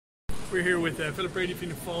We're here with Philip Brady,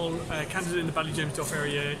 Fianna candidate in the Ballyjamesduff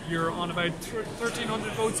area. You're on about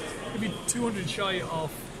 1,300 votes, maybe 200 shy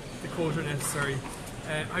of the quota necessary.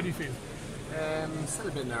 How do you feel? Still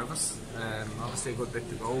a bit nervous. Obviously a good bit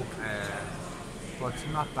to go, but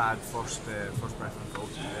not bad first preference vote.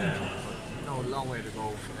 A long way to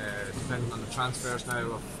go. Depending on the transfers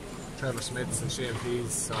now of Trevor Smiths and Shane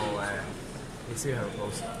Pease, so we'll see how it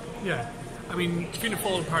goes. Yeah, I mean, Fianna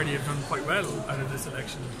Party have done quite well out of this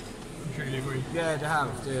election. I'm sure you agree. Yeah, they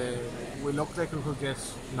have. We look like we could get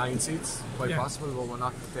 9 seats, quite possible, but we're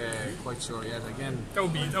not quite sure yet. Again, that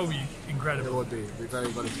would be incredible. It would be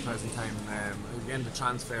very good at the present time. Again, the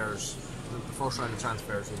transfers, the first round of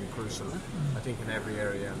transfers will be crucial. I think in every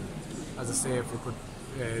area. And as I say, if we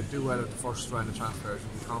could do well at the first round of transfers,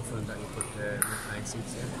 we'd be confident that we could make 9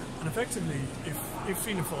 seats. Yeah. And effectively, if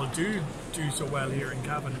Fianna Fáil do so well here in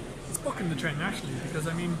Cavan, it's bucking the trend nationally, because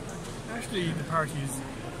I mean, nationally the parties.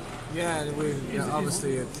 Yeah,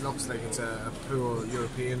 obviously it looks like it's a poor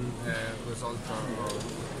European result, or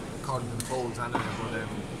according to the polls anyway, but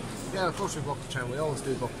yeah, of course we buck the trend. We always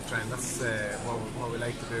do buck the trend. That's what we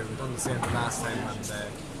like to do. We've done the same the last time, and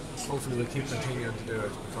hopefully we'll keep continuing to do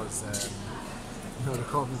it, because the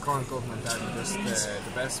current government aren't just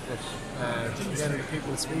the best, but again, the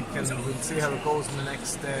people speak, and we'll see how it goes in the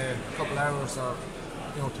next couple hours, or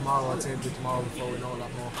tomorrow. I'd say it'll be tomorrow before we know a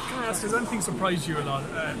lot more. Can I ask, has anything surprised you a lot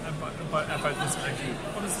about this election?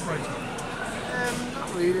 What has surprised you?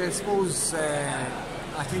 Not really. I suppose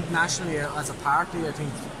I think nationally as a party, I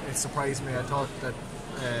think it surprised me. I thought that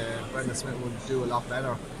Brendan Smith would do a lot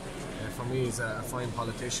better. For me, he's a fine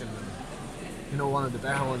politician, and one of the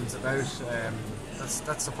better ones about.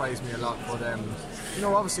 That surprised me a lot. But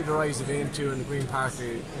obviously the rise of Fianna and the Green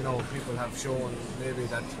Party, people have shown maybe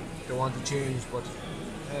that they want to change, but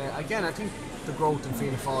again, I think the growth in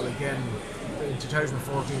Fianna Fáil again in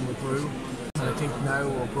 2014 we grew, and I think now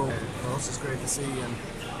we're growing. For us, it's great to see, and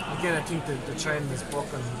again, I think that the trend is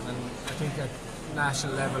bucking, and I think at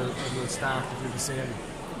national level it will start to do the same.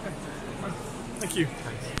 Okay. Thank you.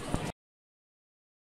 Thanks.